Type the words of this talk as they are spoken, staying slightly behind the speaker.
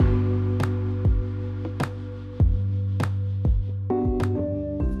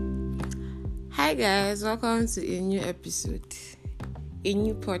Hi guys, welcome to a new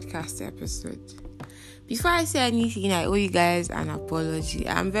podcast episode. Before I say anything, I owe you guys an apology.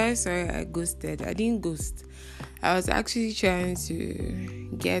 I'm very sorry I ghosted. I didn't ghost. I was actually trying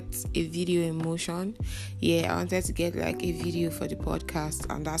to get a video in motion. I wanted to get like a video for the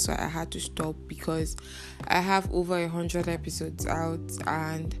podcast, and that's why I had to stop because I have over 100 episodes out,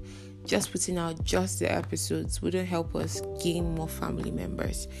 and just putting out just the episodes wouldn't help us gain more family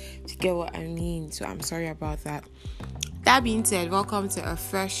members. To get what I mean? So I'm sorry about that. That being said, welcome to a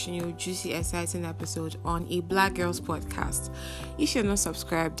fresh, new, juicy, exciting episode on a Black Girls podcast. If you're not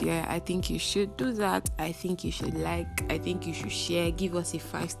subscribed yet, I think you should do that. I think you should I think you should share, give us a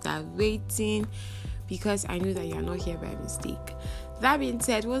 5-star rating, because I know that you're not here by mistake. That being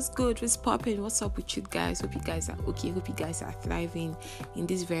said, what's good? What's popping? What's up with you guys? Hope you guys are okay. Hope you guys are thriving in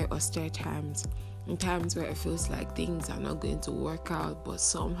these very austere times. In times where it feels like things are not going to work out, but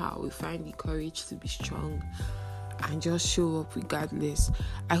somehow we find the courage to be strong and just show up regardless.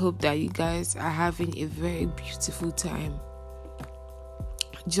 I hope that you guys are having a very beautiful time,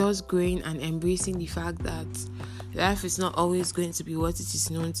 just growing and embracing the fact that life is not always going to be what it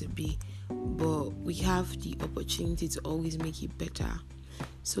is known to be, but we have the opportunity to always make it better.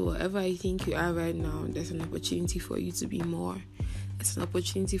 So whatever you think you are right now, there's an opportunity for you to be more. It's an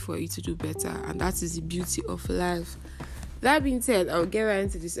opportunity for you to do better, and that is the beauty of life. That being said, I'll get right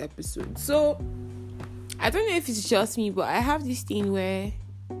into this episode. So I don't know if it's just me, but I have this thing where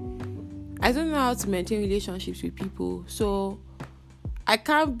I don't know how to maintain relationships with people. So I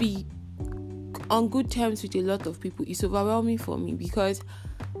can't be on good terms with a lot of people. It's overwhelming for me because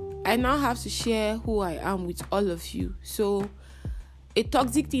I now have to share who I am with all of you. So a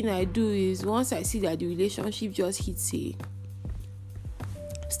toxic thing I do is once I see that the relationship just hits a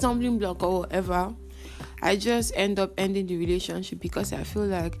stumbling block or whatever, I just end up ending the relationship because I feel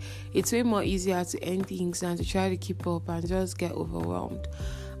like it's way more easier to end things than to try to keep up and just get overwhelmed.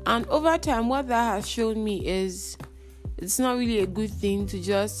 And over time, what that has shown me is it's not really a good thing to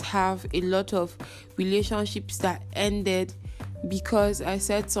just have a lot of relationships that ended because I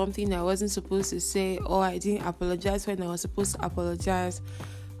said something I wasn't supposed to say, or I didn't apologize when I was supposed to apologize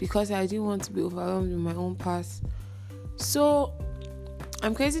because I didn't want to be overwhelmed with my own past. So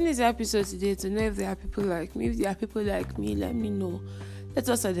I'm creating this episode today to know if there are people like me. If there are people like me, let me know. Let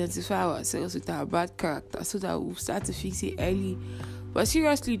us identify ourselves with our bad character so that we'll start to fix it early. But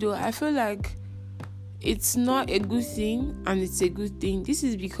seriously though, I feel like it's not a good thing and it's a good thing. This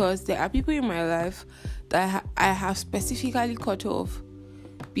is because there are people in my life that I have specifically cut off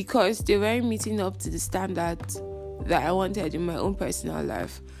because they weren't meeting up to the standards that I wanted in my own personal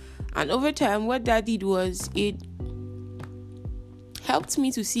life. And over time, what that did was it helped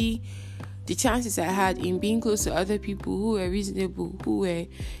me to see the chances I had in being close to other people who were reasonable, who were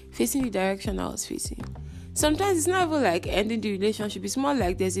facing the direction I was facing. Sometimes it's not even like ending the relationship. It's more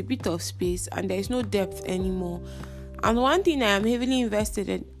like there's a bit of space and there's no depth anymore. And one thing I am heavily invested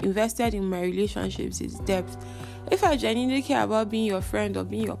in my relationships is depth. If I genuinely care about being your friend or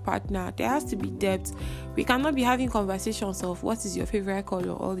being your partner, there has to be depth. We cannot be having conversations of what is your favorite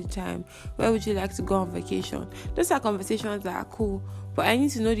color all the time. Where would you like to go on vacation? Those are conversations that are cool, but I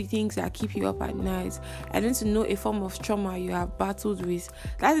need to know the things that keep you up at night. I need to know a form of trauma you have battled with.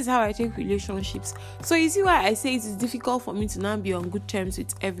 That is how I take relationships. So you see why I say it is difficult for me to now be on good terms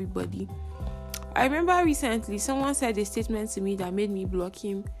with everybody. I remember recently someone said a statement to me that made me block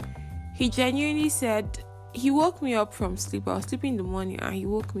him. He genuinely said, he woke me up from sleep. I was sleeping in the morning and he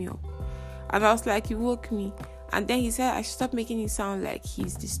woke me up. And I was like, he woke me. And then he said I should stop making it sound like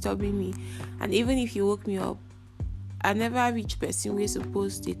he's disturbing me. And even if he woke me up, I never reach person we're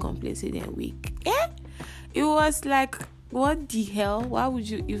supposed to complain say then wake. It was like, what the hell? Why would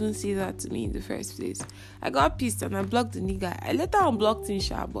you even say that to me in the first place? I got pissed and I blocked the nigga. I later unblocked him,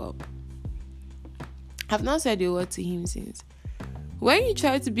 but I've not said a word to him since. When you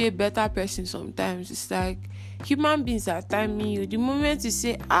try to be a better person sometimes, it's like human beings are timing you. The moment you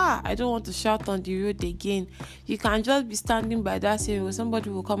say, I don't want to shout on the road again, you can just be standing by that saying where somebody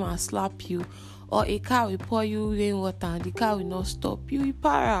will come and slap you, or a car will pour you rainwater and the car will not stop you. You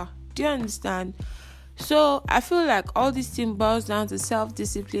para. Do you understand? So I feel like all these things boils down to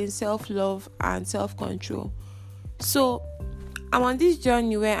self-discipline, self-love, and self-control. So I'm on this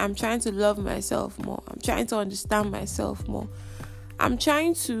journey where I'm trying to love myself more. I'm trying to understand myself more. I'm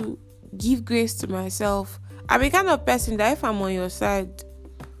trying to give grace to myself. I'm a kind of person that if I'm on your side,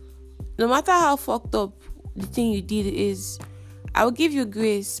 no matter how fucked up the thing you did is, I will give you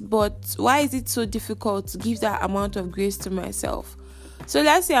grace. But why is it so difficult to give that amount of grace to myself? So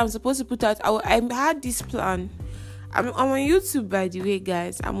let's say I'm supposed to put out, I had this plan. I'm on YouTube, by the way,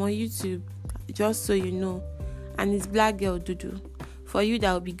 guys. I'm on YouTube. just so you know. And it's Black Girl Dudu. For you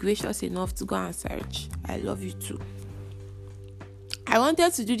that will be gracious enough to go and search, I love you too. I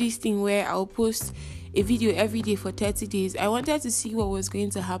wanted to do this thing where I'll post a video every day for 30 days. I wanted to see what was going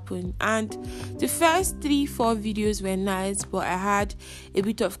to happen, and the first 3-4 videos were nice, but I had a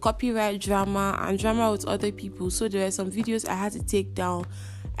bit of copyright drama and drama with other people, so there were some videos I had to take down.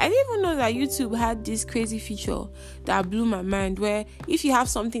 I didn't even know that YouTube had this crazy feature that blew my mind, where if you have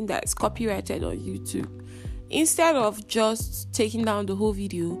something that's copyrighted on YouTube, instead of just taking down the whole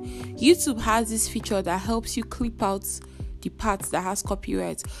video, YouTube has this feature that helps you clip out the parts that has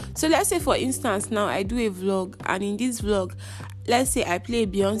copyright. So let's say, for instance, now I do a vlog, and in this vlog, let's say I play a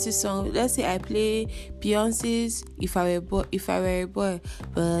Beyonce song. Let's say I play Beyonce's If I Were a Boy,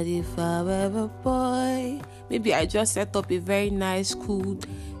 but if I were a boy. Maybe I just set up a very nice, cool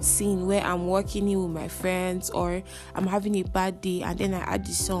scene where I'm working in with my friends, or I'm having a bad day, and then I add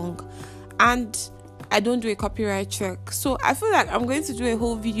the song, and I don't do a copyright check. So I feel like I'm going to do a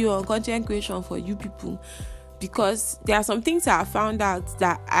whole video on content creation for you people, because there are some things that I found out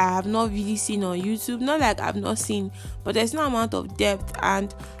that I have not really seen on YouTube. Not like I've not seen, but there's no amount of depth,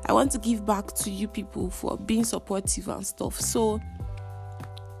 and I want to give back to you people for being supportive and stuff. So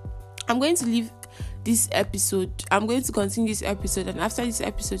I'm going to leave this episode. I'm going to continue this episode, and after this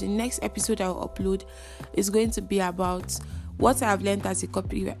episode, the next episode I will upload is going to be about what I've learned as a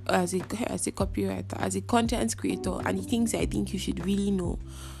copywriter, as a content creator, and the things I think you should really know.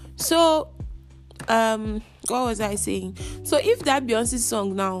 So what was I saying? So if that Beyonce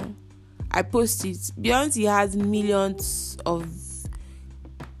song now, I post it, Beyonce has millions of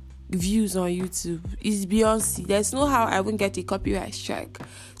views on YouTube. It's Beyonce. There's no how I won't get a copyright strike.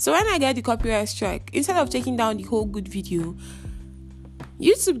 So when I get the copyright strike, instead of taking down the whole good video,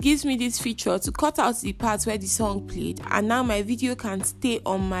 YouTube gives me this feature to cut out the parts where the song played, and now my video can stay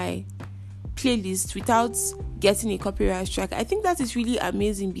on my playlist without getting a copyright strike. I think that is really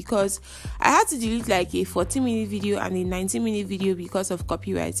amazing, because I had to delete like a 40-minute video and a 90-minute video because of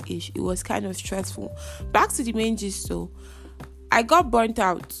copyright issue. It was kind of stressful. Back to the main gist though. I got burnt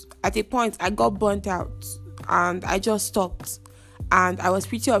out. At a point, I got burnt out, and I just stopped. And I was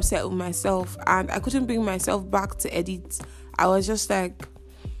pretty upset with myself, and I couldn't bring myself back to edit. I was just like,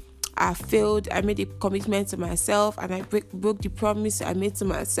 I failed. I made a commitment to myself, and I broke the promise I made to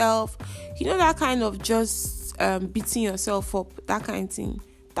myself. You know, that kind of just beating yourself up, that kind of thing.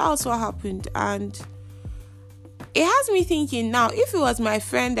 That was what happened, and it has me thinking now, if it was my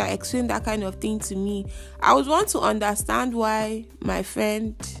friend that explained that kind of thing to me, I would want to understand why my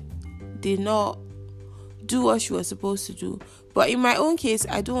friend did not do what she was supposed to do. But in my own case,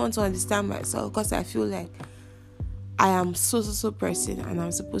 I don't want to understand myself, because I feel like I am so person, and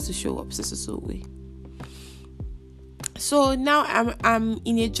I'm supposed to show up so way. So now I'm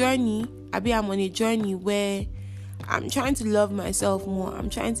in a journey. I'm on a journey where I'm trying to love myself more. I'm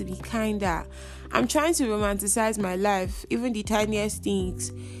trying to be kinder. I'm trying to romanticize my life, even the tiniest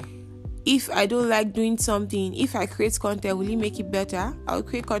things. If I don't like doing something, if I create content, will it make it better? I'll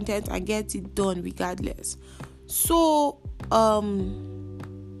create content and get it done regardless. So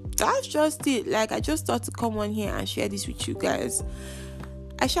that's just it. Like, I just thought to come on here and share this with you guys.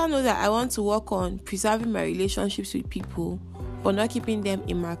 I shall know that I want to work on preserving my relationships with people, but not keeping them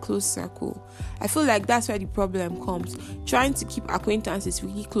in my close circle. I feel like that's where the problem comes. Trying to keep acquaintances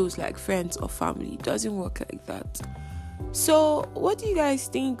really close, like friends or family, doesn't work like that. So what do you guys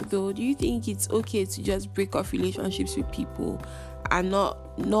think though? Do you think it's okay to just break off relationships with people and not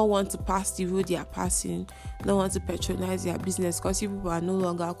want to pass the road they are passing, not want to patronize their business because people are no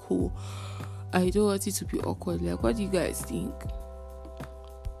longer cool? I don't want it to be awkward. Like, what do you guys think?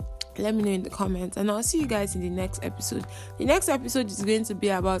 Let me know in the comments, and I'll see you guys in the next episode. The next episode is going to be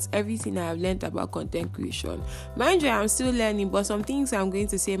about everything I have learned about content creation. Mind you, I'm still learning, but some things I'm going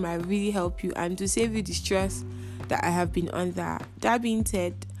to say might really help you and to save you the stress that I have been under. That being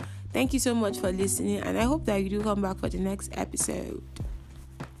said, thank you so much for listening, and I hope that you do come back for the next episode.